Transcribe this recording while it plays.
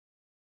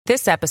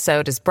This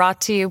episode is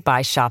brought to you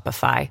by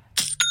Shopify.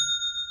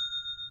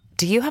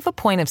 Do you have a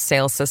point of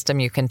sale system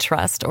you can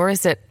trust, or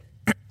is it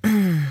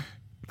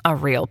a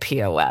real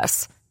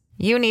POS?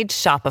 You need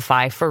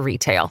Shopify for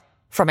retail.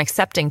 From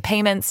accepting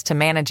payments to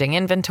managing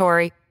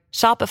inventory,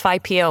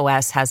 Shopify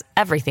POS has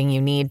everything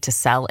you need to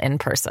sell in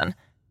person.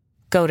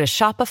 Go to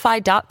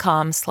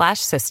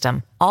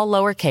shopify.com/system, all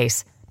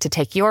lowercase, to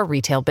take your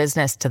retail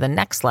business to the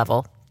next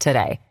level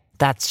today.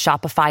 That's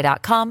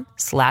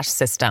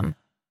shopify.com/system.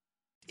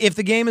 If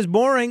the game is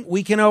boring,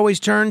 we can always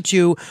turn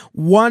to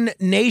One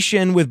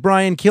Nation with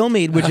Brian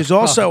Kilmeade, which is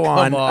also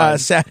on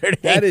Saturday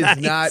That is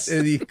nights.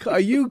 not. Are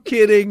you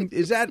kidding?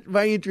 Is that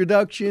my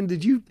introduction?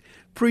 Did you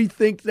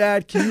pre-think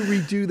that? Can you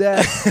redo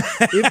that?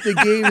 If the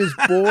game is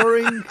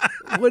boring,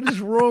 what is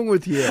wrong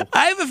with you?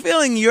 I have a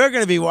feeling you're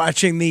going to be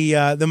watching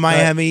the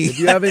Miami. If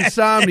you have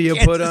insomnia,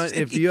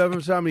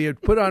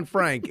 put on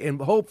Frank,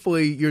 and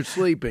hopefully you're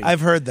sleeping.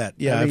 I've heard that.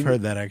 Yeah, I've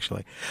heard that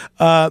actually.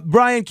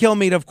 Brian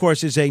Kilmeade, of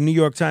course, is a New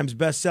York Times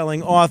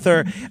best-selling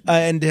author,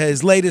 and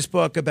his latest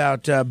book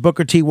about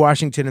Booker T.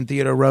 Washington and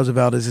Theodore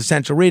Roosevelt is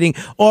essential reading.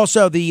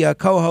 Also, the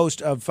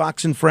co-host of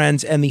Fox and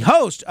Friends and the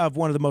host of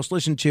one of the most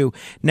listened to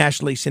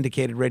nationally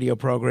syndicated radio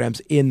programs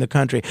in the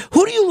country.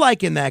 Who do you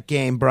like in that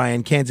game,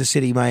 Brian? Kansas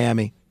City,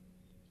 Miami.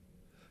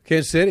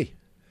 Kansas City.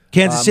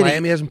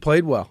 Miami hasn't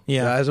played well.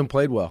 Yeah, hasn't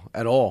played well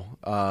at all.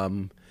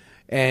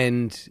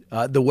 And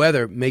the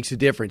weather makes a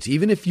difference.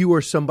 Even if you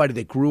are somebody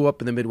that grew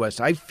up in the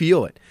Midwest, I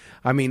feel it.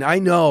 I mean, I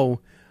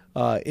know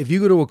if you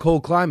go to a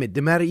cold climate,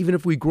 no matter, even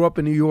if we grew up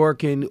in New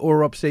York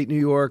or upstate New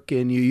York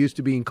and you're used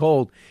to being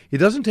cold, it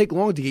doesn't take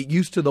long to get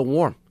used to the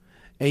warm.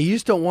 And you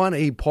just don't want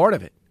a part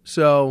of it.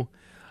 So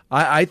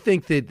I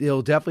think that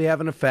it'll definitely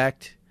have an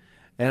effect,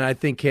 and I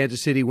think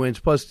Kansas City wins.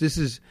 Plus,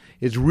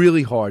 it's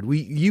really hard.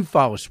 You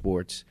follow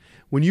sports.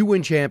 When you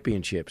win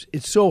championships,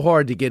 it's so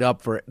hard to get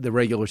up for the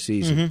regular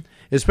season,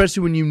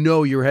 especially when you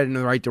know you're heading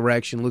in the right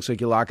direction. Looks like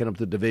you're locking up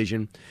the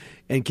division.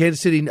 And Kansas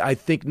City, I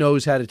think,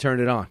 knows how to turn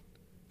it on.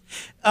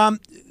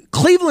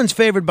 Cleveland's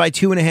favored by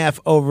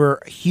 2.5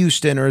 over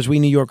Houston, or as we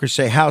New Yorkers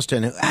say,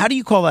 Houston. How do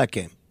you call that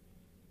game?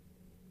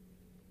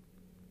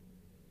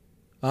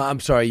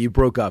 I'm sorry, you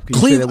broke up.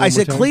 I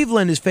said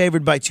Cleveland is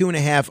favored by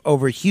 2.5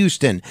 over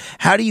Houston.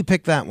 How do you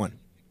pick that one?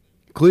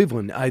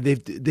 Cleveland,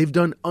 they've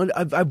done.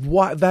 I've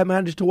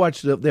managed to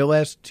watch their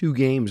last two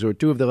games or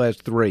two of their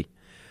last three.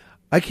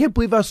 I can't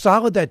believe how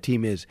solid that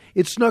team is.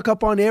 It snuck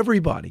up on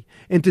everybody,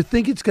 and to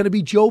think it's going to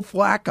be Joe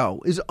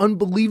Flacco is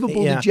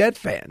unbelievable to Jet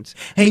fans.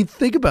 Hey,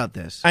 think about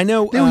this. I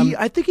know.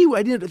 I think he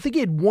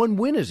had one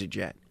win as a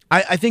Jet.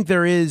 I think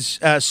there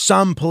is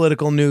some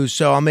political news,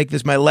 so I'll make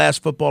this my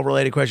last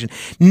football-related question.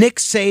 Nick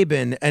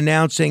Saban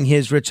announcing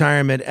his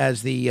retirement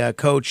as the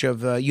coach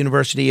of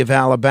University of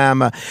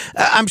Alabama.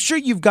 I'm sure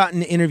you've gotten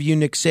to interview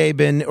Nick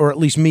Saban, or at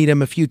least meet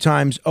him a few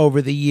times over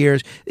the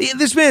years.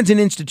 This man's an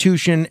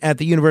institution at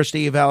the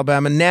University of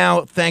Alabama.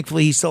 Now,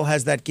 thankfully, he still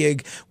has that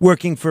gig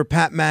working for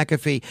Pat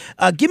McAfee.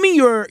 Give me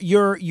your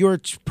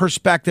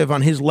perspective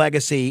on his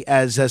legacy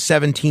as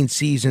 17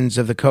 seasons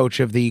of the coach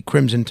of the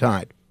Crimson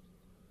Tide.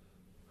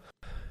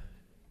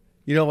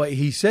 You know,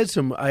 he said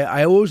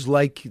I always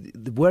like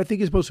what I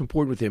think is most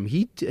important with him.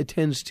 He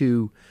tends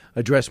to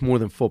address more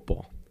than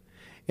football.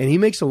 And he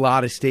makes a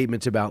lot of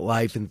statements about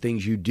life and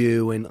things you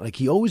do. And like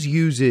he always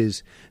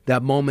uses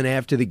that moment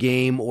after the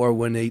game or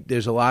when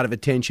there's a lot of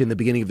attention at the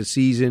beginning of a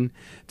season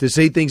to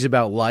say things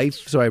about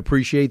life. So I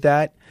appreciate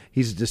that.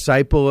 He's a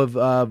disciple of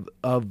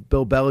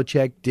Bill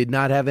Belichick, did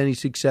not have any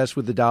success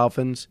with the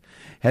Dolphins,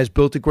 has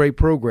built a great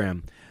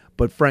program.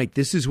 But Frank,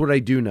 this is what I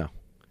do know.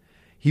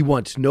 He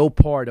wants no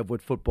part of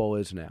what football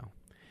is now.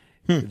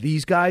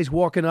 These guys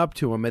walking up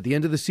to him at the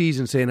end of the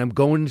season saying, I'm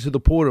going into the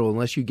portal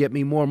unless you get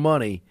me more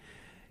money,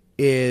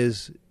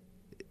 is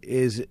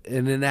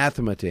an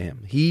anathema to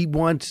him. He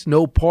wants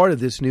no part of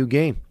this new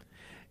game.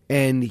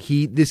 And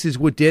this is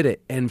what did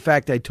it. And in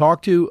fact, I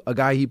talked to a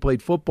guy he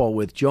played football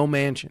with, Joe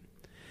Manchin,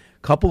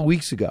 a couple of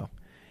weeks ago.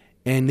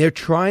 And they're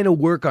trying to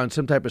work on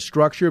some type of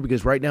structure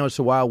because right now it's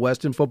the Wild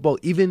West in football.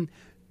 Even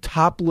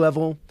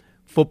top-level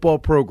football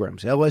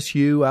programs,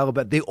 LSU,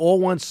 Alabama, they all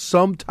want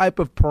some type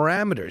of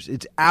parameters.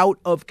 It's out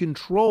of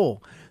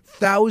control.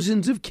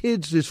 Thousands of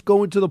kids just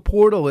go into the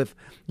portal if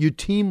your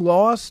team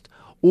lost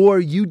or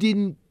you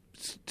didn't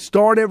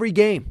start every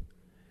game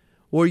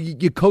or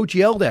your coach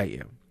yelled at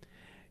you.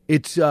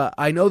 It's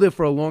I know that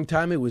for a long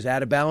time it was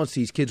out of balance.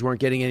 These kids weren't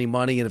getting any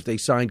money, and if they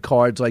signed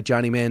cards like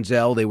Johnny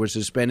Manziel, they were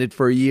suspended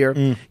for a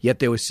year, yet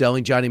they were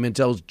selling Johnny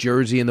Manziel's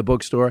jersey in the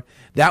bookstore.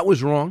 That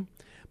was wrong.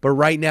 But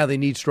right now they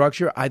need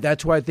structure.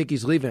 That's why I think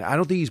he's leaving. I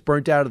don't think he's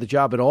burnt out of the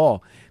job at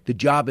all. The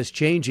job is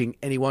changing,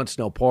 and he wants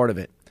no part of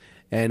it.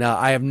 And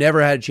I have never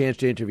had a chance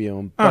to interview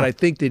him, but I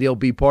think that he'll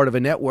be part of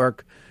a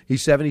network.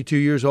 He's 72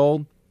 years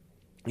old.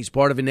 He's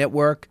part of a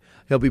network.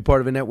 He'll be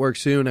part of a network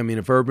soon. I mean,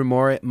 if Urban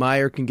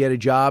Meyer can get a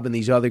job and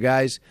these other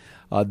guys,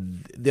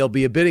 there'll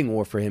be a bidding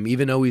war for him,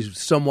 even though he's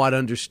somewhat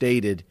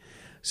understated.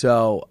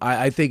 So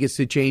I think it's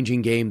the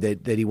changing game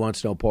that he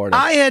wants no part of.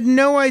 I had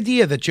no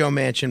idea that Joe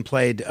Manchin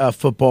played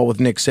football with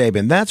Nick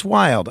Saban. That's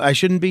wild. I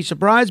shouldn't be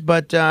surprised,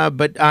 but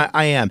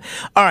I am.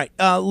 All right,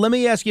 let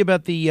me ask you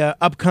about the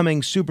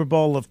upcoming Super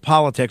Bowl of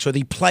politics, or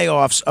the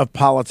playoffs of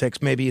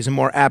politics, maybe is a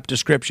more apt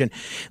description.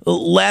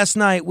 Last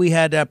night we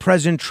had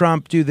President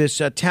Trump do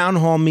this town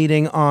hall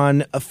meeting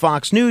on a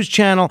Fox News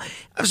channel.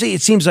 Obviously,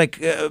 it seems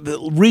like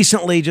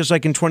recently, just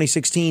like in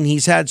 2016,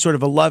 he's had sort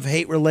of a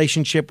love-hate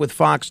relationship with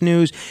Fox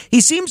News.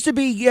 He seems to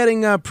be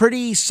getting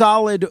pretty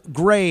solid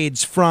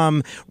grades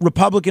from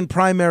Republican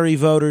primary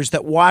voters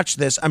that watch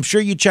this. I'm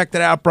sure you checked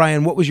it out,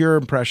 Brian. What was your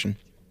impression?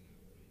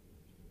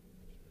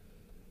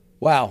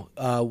 Wow.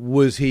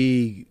 Was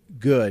he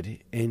good?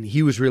 And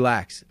he was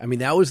relaxed. I mean,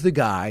 that was the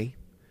guy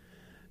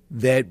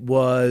that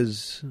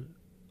was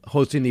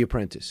hosting The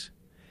Apprentice.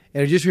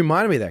 And it just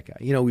reminded me of that guy.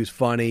 You know, he was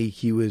funny.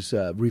 He was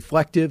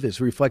reflective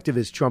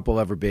as Trump will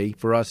ever be.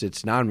 For us,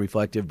 it's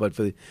non-reflective, but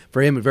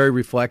for him, very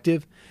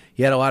reflective.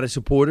 He had a lot of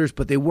supporters,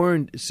 but they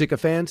weren't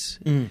sycophants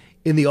in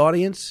the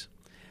audience.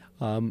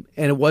 And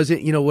it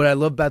wasn't, you know, what I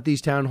love about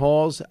these town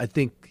halls, I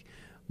think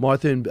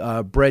Martha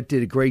and Brett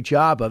did a great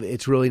job of it.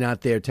 It's really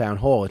not their town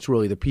hall. It's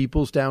really the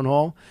people's town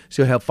hall.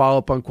 So he'll follow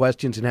up on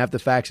questions and have the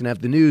facts and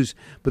have the news.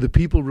 But the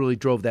people really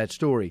drove that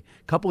story.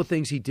 A couple of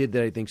things he did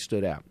that I think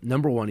stood out.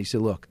 Number one, he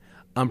said, look,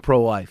 I'm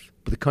pro-life,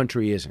 but the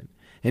country isn't.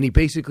 And he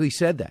basically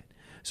said that.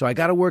 So I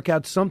got to work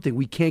out something.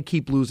 We can't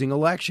keep losing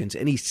elections.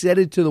 And he said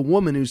it to the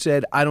woman who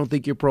said, I don't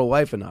think you're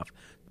pro-life enough.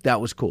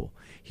 That was cool.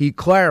 He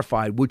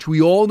clarified, which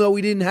we all know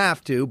he didn't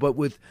have to, but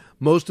with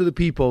most of the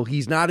people,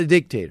 he's not a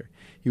dictator.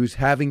 He was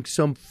having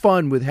some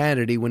fun with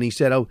Hannity when he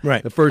said,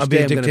 the first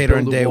day I'm going to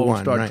build a wall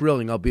and start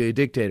drilling, I'll be a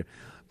dictator.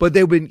 But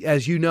they've been,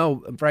 as you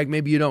know, Frank,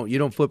 maybe you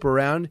don't flip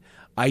around.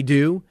 I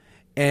do.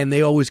 And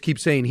they always keep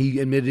saying he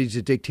admitted he's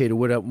a dictator.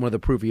 What other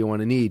proof you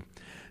want to need?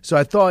 So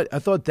I thought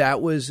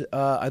that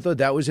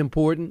was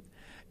important,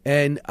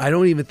 and I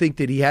don't even think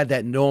that he had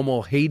that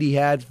normal hate he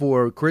had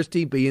for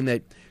Christie, being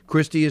that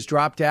Christie has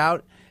dropped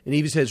out, and he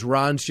even says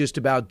Ron's just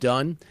about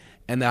done,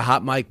 and the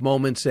hot mic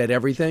moment said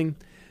everything.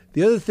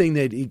 The other thing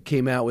that he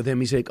came out with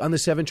him, he said on the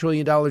 $7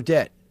 trillion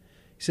debt,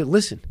 he said,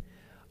 listen,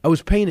 I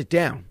was paying it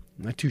down.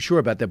 I'm not too sure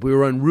about that. But we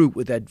were en route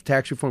with that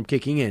tax reform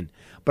kicking in,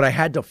 but I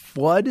had to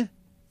flood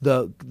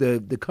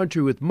the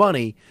country with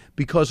money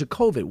because of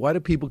COVID. Why do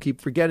people keep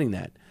forgetting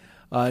that?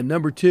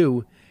 Number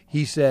two,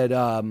 he said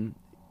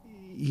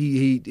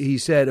he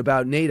said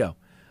about NATO,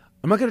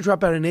 I'm not going to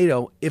drop out of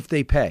NATO if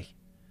they pay.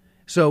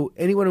 So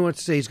anyone who wants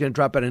to say he's going to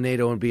drop out of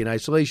NATO and be in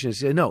isolation, he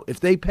said, no, if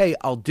they pay,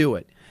 I'll do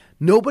it.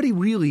 Nobody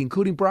really,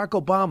 including Barack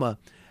Obama,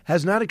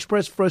 has not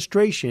expressed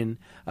frustration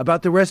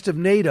about the rest of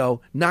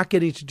NATO not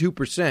getting to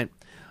 2%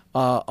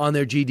 on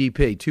their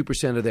GDP,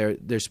 2%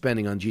 of their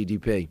spending on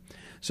GDP.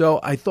 So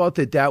I thought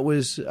that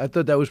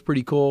was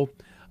pretty cool.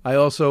 I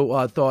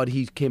also thought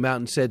he came out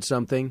and said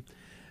something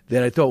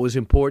that I thought was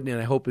important and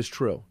I hope is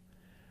true.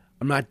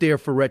 I'm not there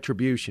for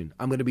retribution.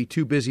 I'm going to be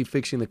too busy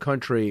fixing the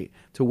country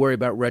to worry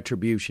about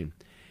retribution.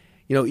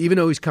 You know, even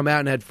though he's come out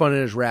and had fun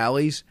at his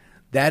rallies,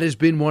 that has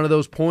been one of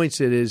those points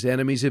that his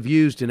enemies have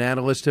used and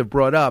analysts have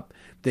brought up,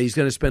 that he's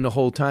going to spend the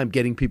whole time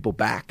getting people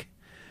back.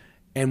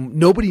 And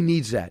nobody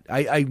needs that.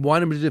 I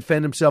want him to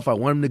defend himself. I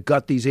want him to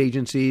gut these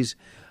agencies.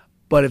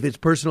 But if it's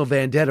personal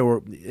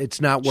vendetta,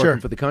 it's not working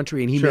for the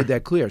country, and he made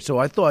that clear. So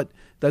I thought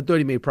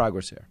he made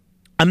progress there.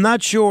 I'm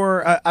not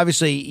sure.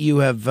 Obviously, you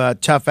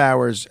have tough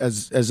hours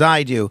as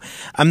I do.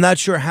 I'm not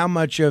sure how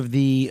much of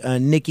the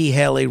Nikki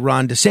Haley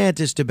Ron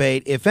DeSantis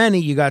debate, if any,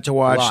 you got to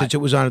watch since it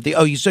was on at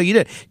the. So you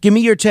did. Give me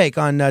your take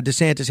on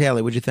DeSantis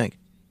Haley. What'd you think?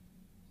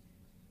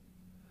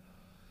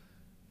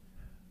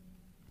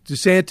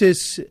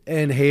 DeSantis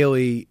and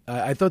Haley,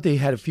 I thought they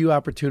had a few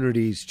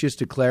opportunities just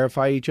to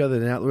clarify each other.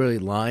 They're not really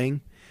lying.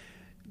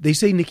 They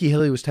say Nikki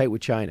Haley was tight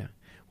with China.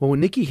 Well, when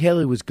Nikki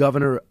Haley was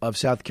governor of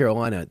South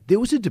Carolina,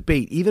 there was a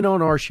debate, even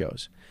on our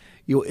shows.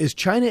 You know, is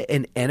China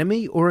an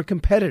enemy or a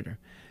competitor?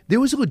 There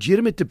was a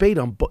legitimate debate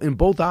in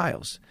both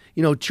aisles.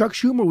 You know, Chuck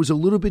Schumer was a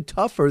little bit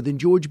tougher than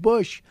George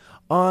Bush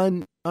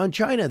on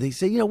China. They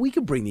say, you know, we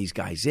can bring these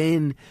guys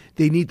in.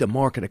 They need the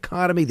market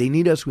economy. They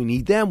need us. We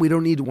need them. We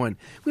don't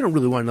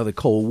really want another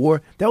Cold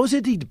War. That was a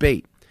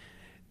debate.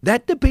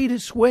 That debate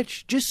has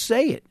switched. Just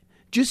say it.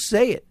 Just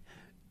say it.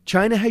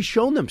 China has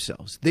shown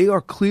themselves. They are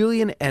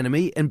clearly an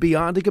enemy and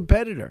beyond a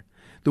competitor.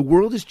 The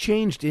world has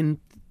changed in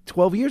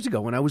 12 years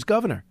ago when I was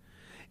governor.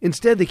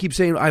 Instead, they keep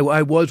saying,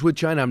 I was with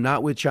China, I'm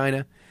not with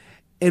China.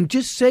 And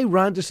just say,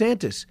 Ron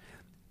DeSantis,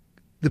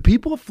 the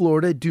people of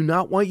Florida do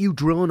not want you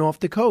drilling off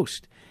the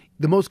coast.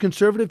 The most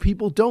conservative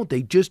people don't.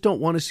 They just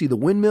don't want to see the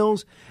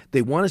windmills.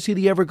 They want to see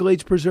the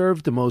Everglades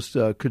preserved, the most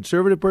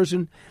conservative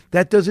person.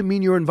 That doesn't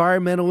mean you're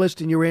environmentalist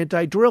and you're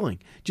anti-drilling.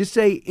 Just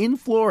say, in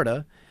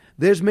Florida,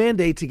 there's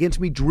mandates against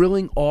me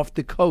drilling off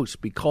the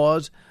coast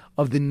because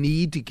of the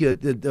need to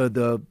get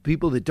the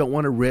people that don't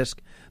want to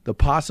risk the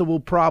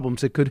possible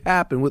problems that could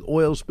happen with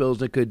oil spills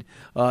that could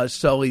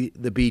sully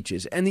the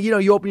beaches. And, you know,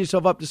 you open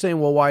yourself up to saying,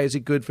 well, why is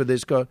it good for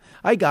this?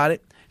 I got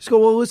it. Just go,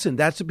 well, listen,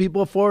 that's the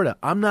people of Florida.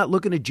 I'm not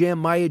looking to jam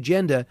my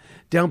agenda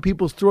down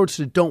people's throats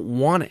that don't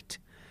want it.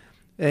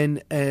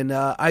 And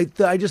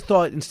I just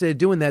thought instead of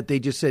doing that, they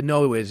just said,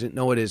 no, it isn't.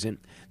 No, it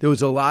isn't. There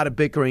was a lot of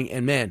bickering.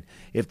 And, man,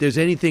 if there's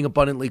anything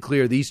abundantly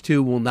clear, these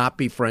two will not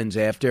be friends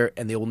after,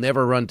 and they will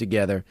never run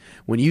together.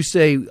 When you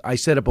say I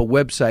set up a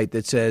website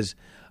that says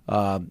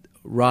Ron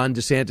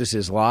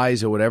DeSantis'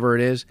 lies or whatever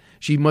it is,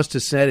 she must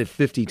have said it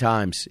 50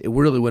 times. It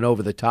really went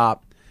over the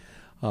top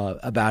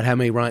about how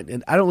many Ron –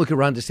 and I don't look at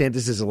Ron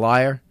DeSantis as a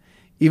liar.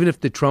 Even if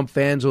the Trump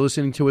fans are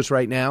listening to us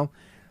right now,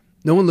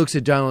 no one looks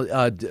at Ron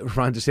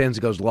DeSantis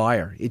and goes,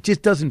 liar. It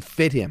just doesn't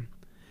fit him.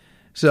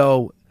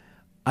 So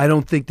I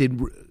don't think that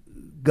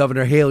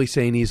Governor Haley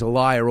saying he's a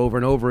liar over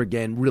and over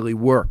again really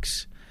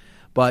works.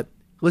 But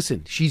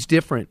listen, she's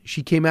different.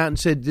 She came out and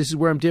said, this is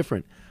where I'm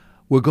different.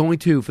 We're going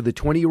to, for the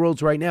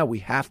 20-year-olds right now, we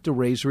have to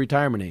raise the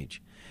retirement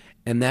age.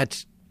 And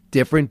that's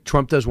different.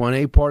 Trump does want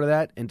a part of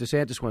that, and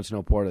DeSantis wants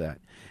no part of that.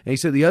 And he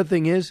said the other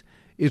thing is,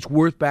 it's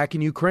worth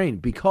backing Ukraine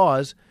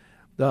because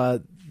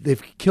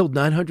they've killed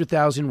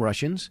 900,000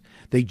 Russians.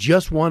 They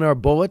just want our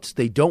bullets.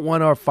 They don't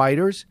want our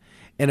fighters.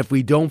 And if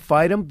we don't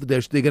fight them,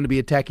 they're going to be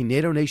attacking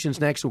NATO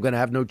nations next. We're going to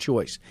have no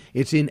choice.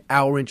 It's in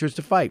our interest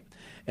to fight.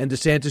 And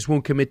DeSantis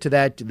won't commit to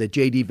that. The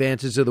J.D.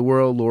 Vances of the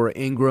world, Laura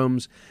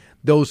Ingrams,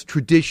 those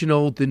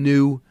traditional, the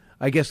new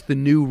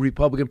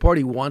Republican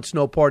Party wants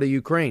no part of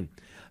Ukraine.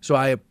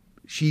 So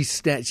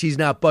she's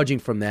not budging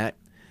from that.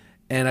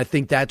 And I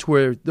think that's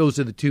where those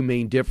are the two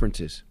main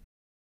differences.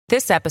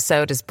 This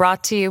episode is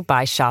brought to you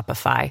by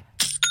Shopify.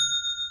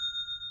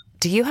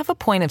 Do you have a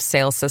point of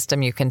sale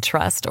system you can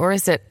trust, or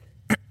is it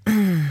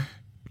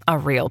a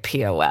real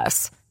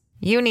POS?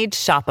 You need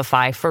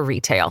Shopify for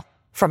retail.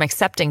 From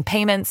accepting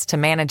payments to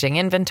managing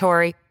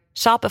inventory,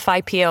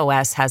 Shopify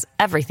POS has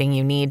everything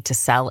you need to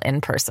sell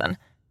in person.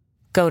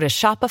 Go to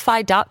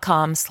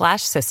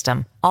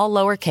shopify.com/system, all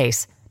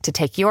lowercase, to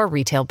take your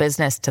retail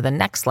business to the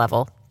next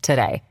level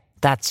today.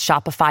 That's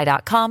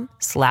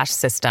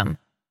shopify.com/system.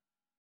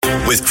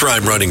 With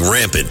crime running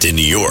rampant in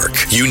New York,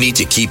 you need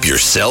to keep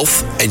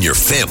yourself and your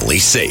family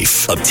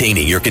safe.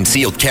 Obtaining your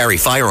concealed carry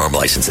firearm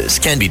licenses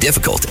can be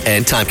difficult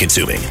and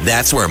time-consuming.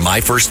 That's where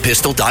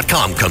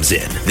MyFirstPistol.com comes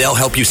in. They'll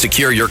help you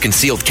secure your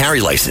concealed carry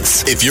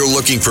license. If you're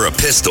looking for a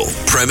pistol,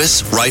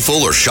 premise,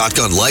 rifle, or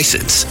shotgun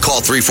license,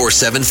 call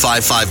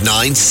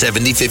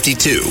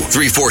 347-559-7052.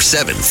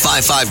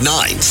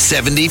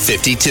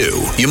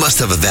 347-559-7052. You must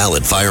have a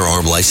valid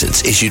firearm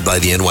license issued by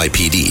the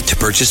NYPD to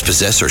purchase,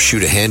 possess, or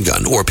shoot a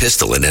handgun or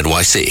pistol in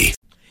NYC.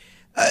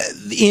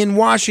 In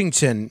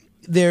Washington,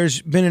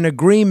 there's been an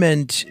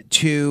agreement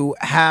to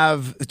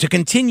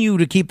continue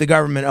to keep the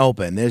government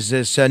open. There's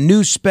this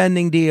new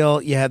spending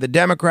deal. You have the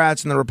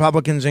Democrats and the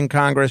Republicans in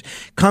Congress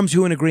come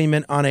to an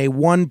agreement on a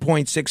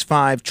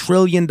 $1.65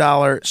 trillion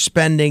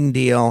spending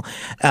deal.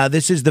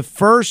 This is the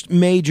first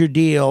major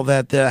deal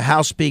that the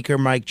House Speaker,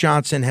 Mike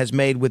Johnson, has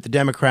made with the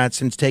Democrats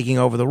since taking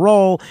over the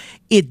role.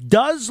 It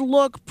does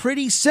look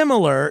pretty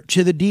similar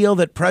to the deal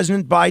that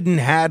President Biden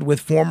had with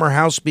former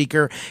House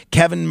Speaker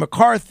Kevin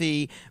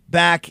McCarthy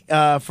back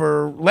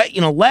for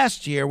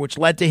last year, which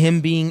led to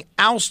him being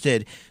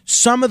ousted.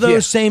 Some of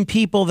those same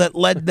people that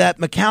led that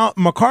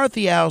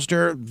McCarthy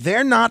ouster,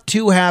 they're not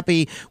too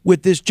happy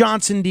with this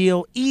Johnson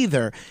deal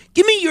either.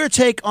 Give me your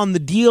take on the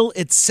deal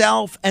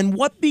itself and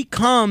what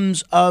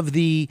becomes of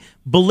the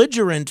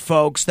belligerent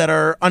folks that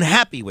are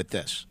unhappy with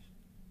this.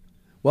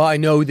 Well, I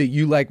know that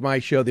you like my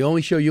show. The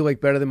only show you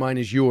like better than mine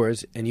is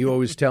yours, and you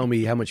always tell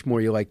me how much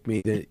more you like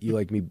me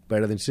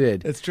better than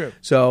Sid. That's true.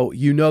 So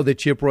you know that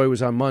Chip Roy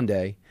was on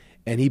Monday,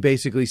 and he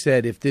basically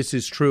said, if this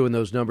is true and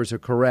those numbers are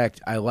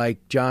correct, I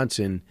like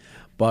Johnson,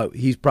 but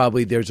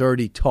there's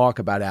already talk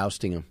about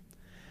ousting him.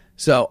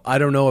 So I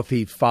don't know if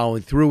he's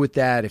following through with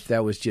that, if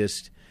that was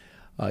just,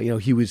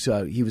 he was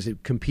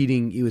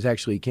competing. He was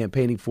actually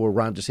campaigning for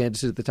Ron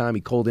DeSantis at the time.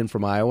 He called in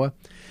from Iowa.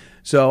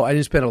 So I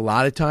didn't spend a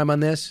lot of time on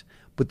this.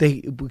 But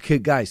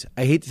guys,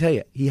 I hate to tell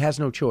you, he has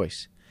no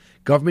choice.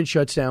 Government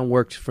shutdown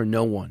works for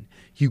no one.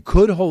 You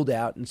could hold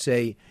out and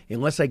say,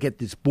 unless I get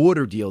this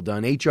border deal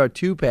done, H.R.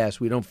 2 passed,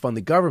 we don't fund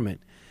the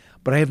government.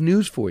 But I have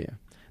news for you.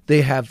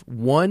 They have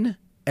one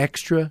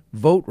extra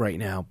vote right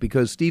now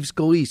because Steve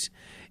Scalise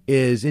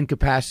is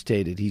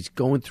incapacitated. He's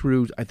going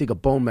through, I think, a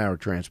bone marrow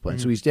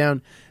transplant. So he's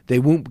down. They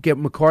won't get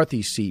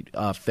McCarthy's seat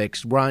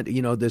fixed.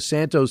 The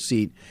Santos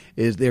seat,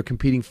 they're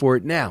competing for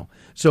it now.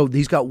 So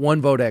he's got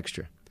one vote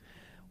extra.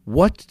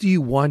 What do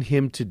you want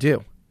him to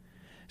do?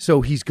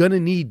 So he's going to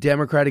need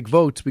Democratic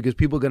votes because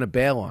people are going to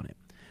bail on it.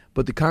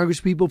 But the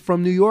Congress people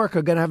from New York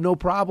are going to have no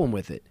problem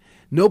with it.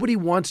 Nobody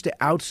wants to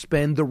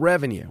outspend the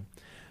revenue.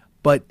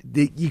 But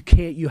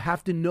you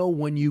have to know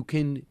when you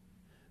can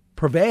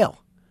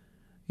prevail.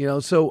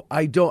 So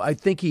I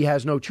think he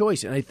has no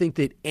choice. And I think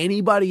that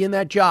anybody in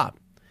that job,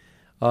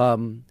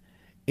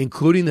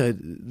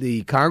 including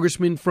the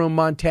congressman from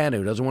Montana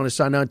who doesn't want to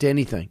sign on to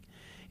anything,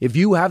 if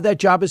you have that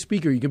job as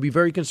Speaker, you can be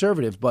very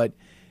conservative, but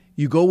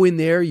You go in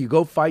there, you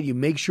go fight, you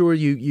make sure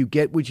you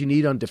get what you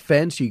need on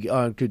defense,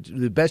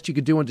 the best you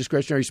could do on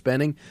discretionary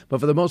spending. But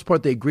for the most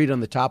part, they agreed on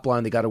the top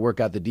line. They got to work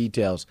out the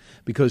details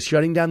because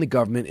shutting down the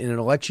government in an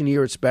election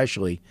year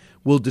especially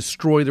will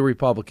destroy the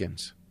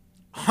Republicans.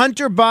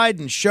 Hunter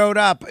Biden showed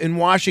up in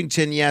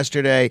Washington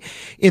yesterday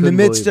in the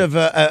midst of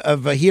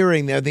a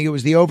hearing there. I think it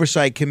was the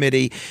Oversight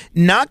Committee.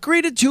 Not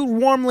greeted too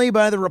warmly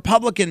by the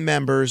Republican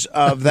members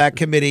of that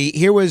committee.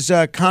 Here was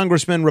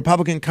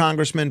Republican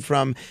Congressman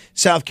from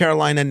South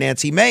Carolina,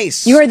 Nancy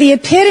Mace. You are the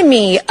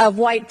epitome of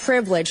white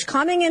privilege,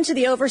 coming into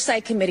the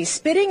Oversight Committee,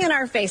 spitting in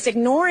our face,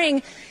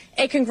 ignoring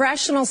a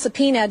congressional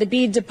subpoena to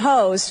be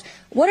deposed.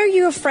 What are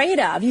you afraid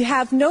of? You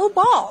have no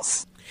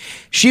balls.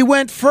 She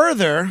went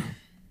further.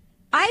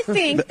 I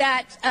think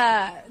that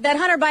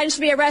Hunter Biden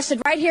should be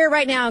arrested right here,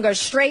 right now, and go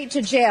straight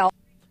to jail.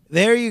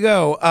 There you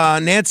go.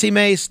 Nancy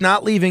Mace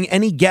not leaving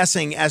any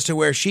guessing as to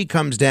where she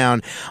comes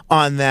down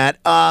on that.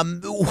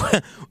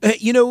 What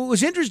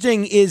was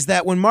interesting is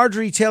that when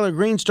Marjorie Taylor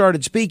Greene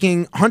started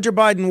speaking, Hunter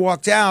Biden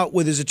walked out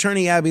with his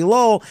attorney, Abby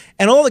Lowell,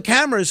 and all the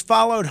cameras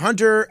followed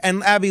Hunter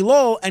and Abby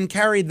Lowell and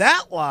carried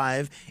that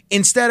live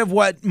instead of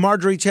what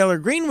Marjorie Taylor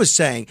Greene was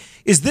saying.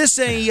 Is this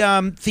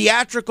a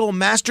theatrical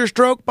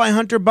masterstroke by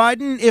Hunter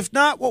Biden? If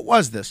not, what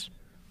was this?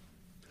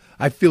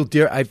 I feel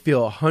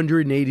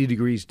 180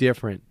 degrees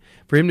different.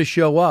 For him to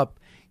show up,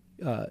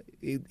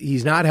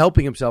 he's not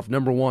helping himself,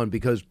 number one,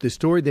 because the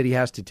story that he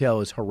has to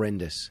tell is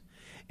horrendous.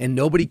 And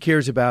nobody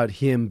cares about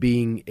him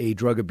being a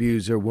drug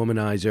abuser,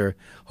 womanizer,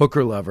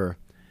 hooker lover,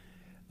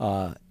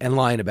 and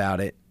lying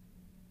about it,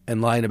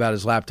 and lying about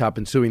his laptop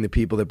and suing the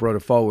people that brought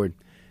it forward.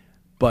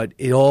 But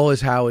it all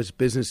is how his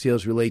business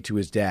deals relate to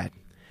his dad.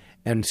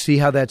 And see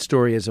how that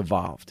story has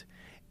evolved.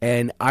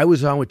 And I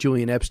was on with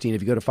Julian Epstein.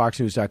 If you go to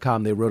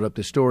foxnews.com, they wrote up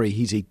the story.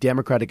 He's a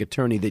Democratic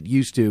attorney that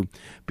used to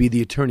be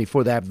the attorney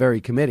for that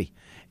very committee.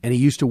 And he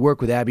used to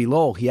work with Abby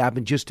Lowell. He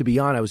happened just to be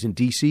on. I was in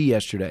D.C.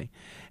 yesterday.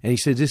 And he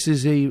said, this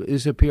is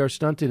a PR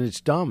stunt and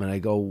it's dumb. And I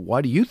go,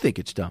 why do you think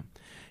it's dumb?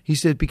 He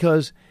said,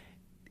 because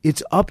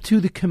it's up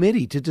to the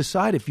committee to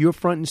decide if you're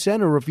front and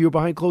center or if you're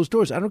behind closed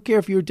doors. I don't care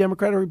if you're a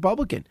Democrat or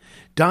Republican.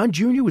 Don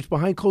Jr. was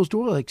behind closed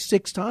doors like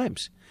 6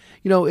 times.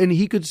 And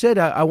he could have said,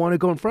 I want to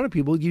go in front of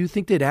people. You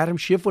think that Adam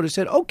Schiff would have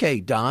said, okay,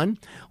 Don,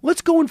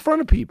 let's go in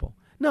front of people?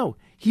 No,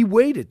 he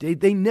waited.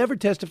 They never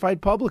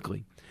testified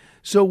publicly.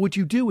 So what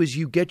you do is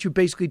you get your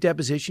basically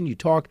deposition. You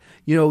talk,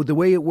 the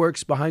way it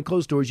works behind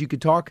closed doors, you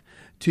could talk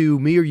to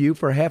me or you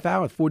for a half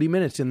hour, 40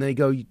 minutes. And they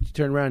go, you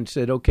turn around and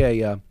said,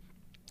 okay,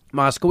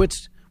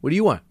 Moskowitz, what do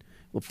you want?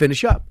 We'll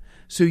finish up.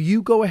 So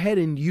you go ahead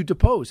and you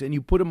depose and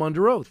you put him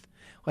under oath.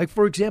 Like,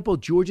 for example,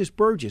 Georges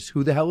Burgess.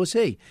 Who the hell is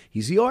he?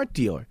 He's the art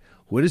dealer.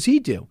 What does he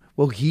do?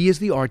 Well, he is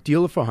the art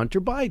dealer for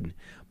Hunter Biden.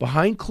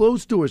 Behind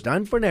closed doors, not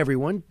in front of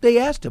everyone, they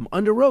asked him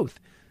under oath,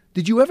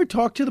 did you ever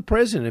talk to the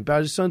president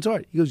about his son's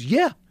art? He goes,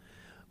 yeah.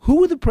 Who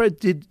were the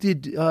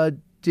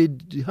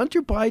did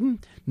Hunter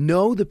Biden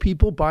know the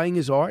people buying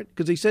his art?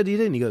 Because they said he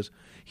didn't. He goes,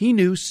 he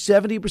knew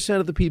 70%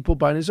 of the people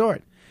buying his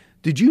art.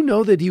 Did you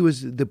know that he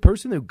was the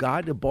person who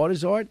bought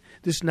his art?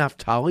 This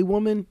Naftali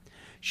woman?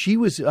 She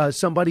was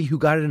somebody who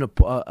got in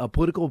a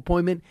political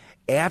appointment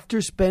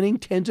after spending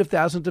tens of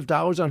thousands of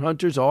dollars on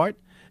Hunter's art.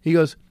 He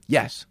goes,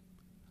 yes.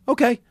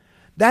 Okay.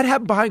 That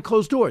happened behind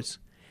closed doors.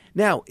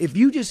 Now, if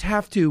you just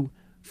have to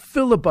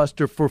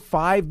filibuster for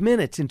 5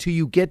 minutes until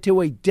you get to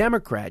a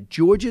Democrat,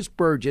 Georges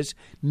Burgess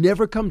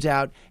never comes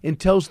out and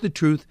tells the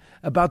truth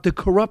about the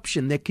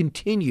corruption that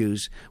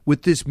continues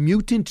with this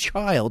mutant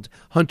child,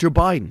 Hunter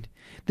Biden.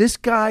 This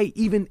guy,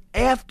 even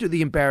after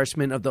the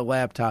embarrassment of the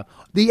laptop,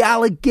 the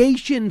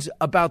allegations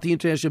about the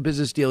international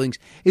business dealings,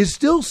 is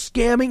still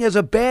scamming as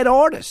a bad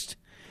artist.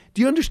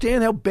 Do you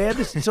understand how bad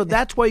this is? So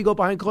that's why you go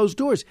behind closed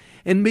doors.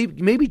 And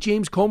maybe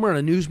James Comer on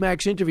a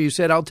Newsmax interview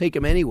said, I'll take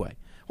him anyway.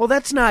 Well,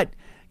 that's not,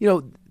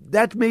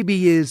 that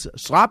maybe is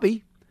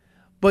sloppy.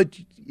 But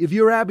if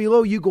you're Abby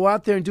Lowe, you go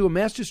out there and do a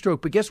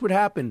masterstroke. But guess what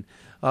happened,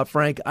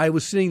 Frank? I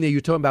was sitting there. You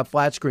were talking about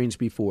flat screens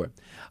before.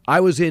 I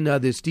was in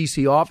this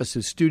D.C. office.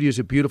 The studios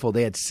are beautiful.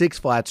 They had 6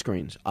 flat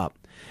screens up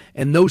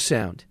and no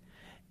sound.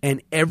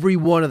 And every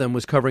one of them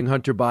was covering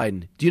Hunter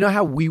Biden. Do you know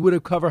how we would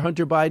have covered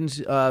Hunter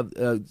Biden's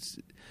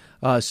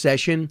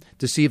session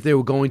to see if they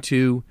were going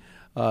to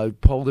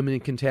hold him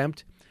in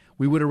contempt?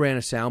 We would have ran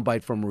a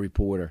soundbite from a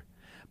reporter.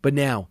 But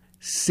now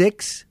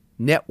 6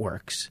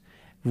 networks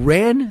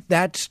ran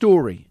that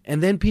story.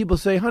 And then people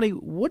say, honey,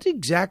 what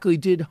exactly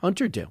did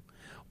Hunter do?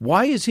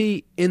 Why is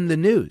he in the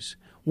news?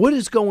 What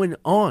is going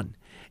on?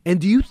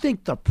 And do you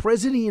think the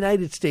president of the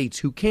United States,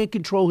 who can't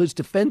control his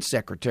defense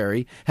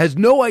secretary, has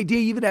no idea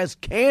he even has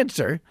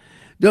cancer,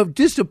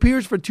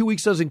 disappears for 2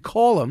 weeks, doesn't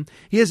call him,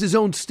 he has his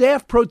own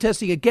staff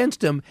protesting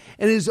against him,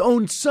 and his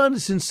own son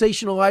is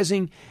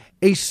sensationalizing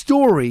a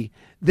story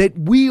that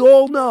we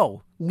all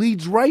know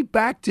leads right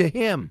back to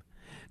him.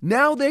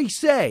 Now they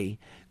say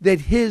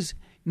that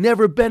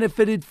never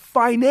benefited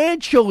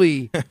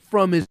financially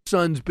from his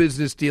son's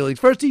business dealings.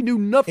 First, he knew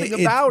nothing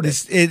about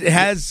it. It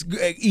has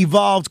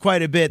evolved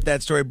quite a bit,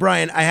 that story.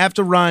 Brian, I have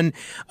to run,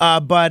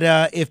 but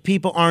if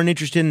people aren't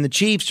interested in the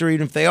Chiefs, or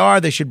even if they are,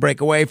 they should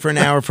break away for an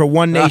hour for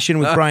One Nation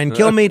with Brian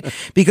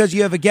Kilmeade, because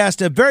you have a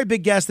guest, a very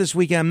big guest this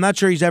weekend. I'm not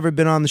sure he's ever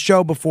been on the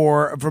show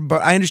before,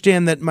 but I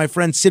understand that my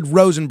friend Sid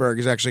Rosenberg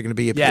is actually going to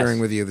be appearing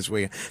with you this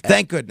weekend.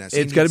 Thank goodness.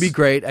 It's going to be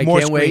great. I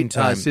can't wait.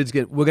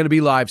 We're going to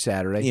be live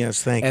Saturday.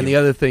 Yes, thank you. And the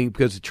other thing,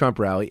 because of Trump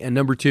rally, and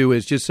number two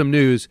is just some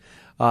news.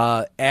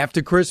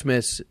 After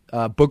Christmas,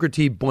 Booker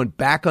T went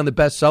back on the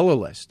bestseller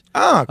list.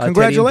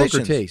 Congratulations.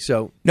 Booker T.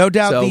 So, no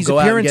doubt these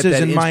appearances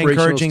and my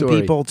encouraging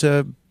story. people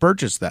to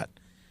purchase that.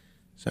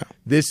 So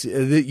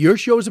your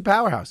show is a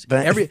powerhouse.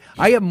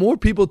 I have more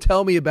people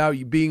tell me about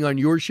you being on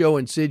your show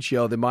and Sid's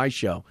show than my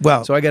show.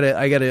 Well, so I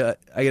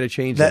gotta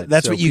change that.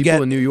 That's what you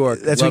get in New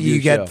York. That's what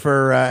you get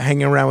for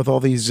hanging around with all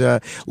these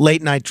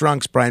late night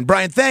drunks, Brian.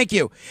 Brian, thank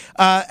you.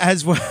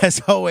 As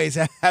always,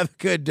 have a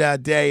good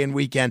day and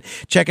weekend.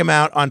 Check him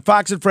out on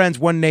Fox and Friends,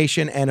 One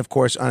Nation, and of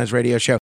course on his radio show.